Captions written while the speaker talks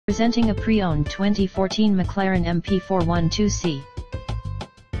Presenting a pre-owned 2014 McLaren MP4-12C.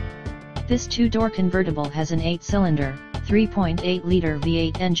 This two-door convertible has an 8-cylinder, 3.8-liter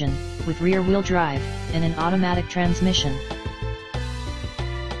V8 engine, with rear-wheel drive, and an automatic transmission.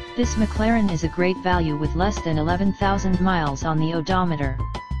 This McLaren is a great value with less than 11,000 miles on the odometer.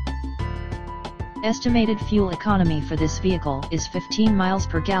 Estimated fuel economy for this vehicle is 15 miles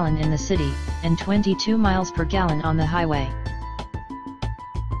per gallon in the city, and 22 miles per gallon on the highway.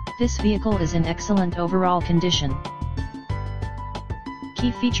 This vehicle is in excellent overall condition. Key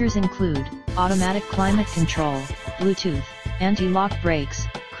features include automatic climate control, Bluetooth, anti-lock brakes,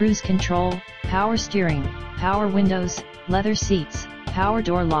 cruise control, power steering, power windows, leather seats, power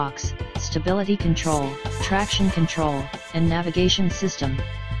door locks, stability control, traction control, and navigation system.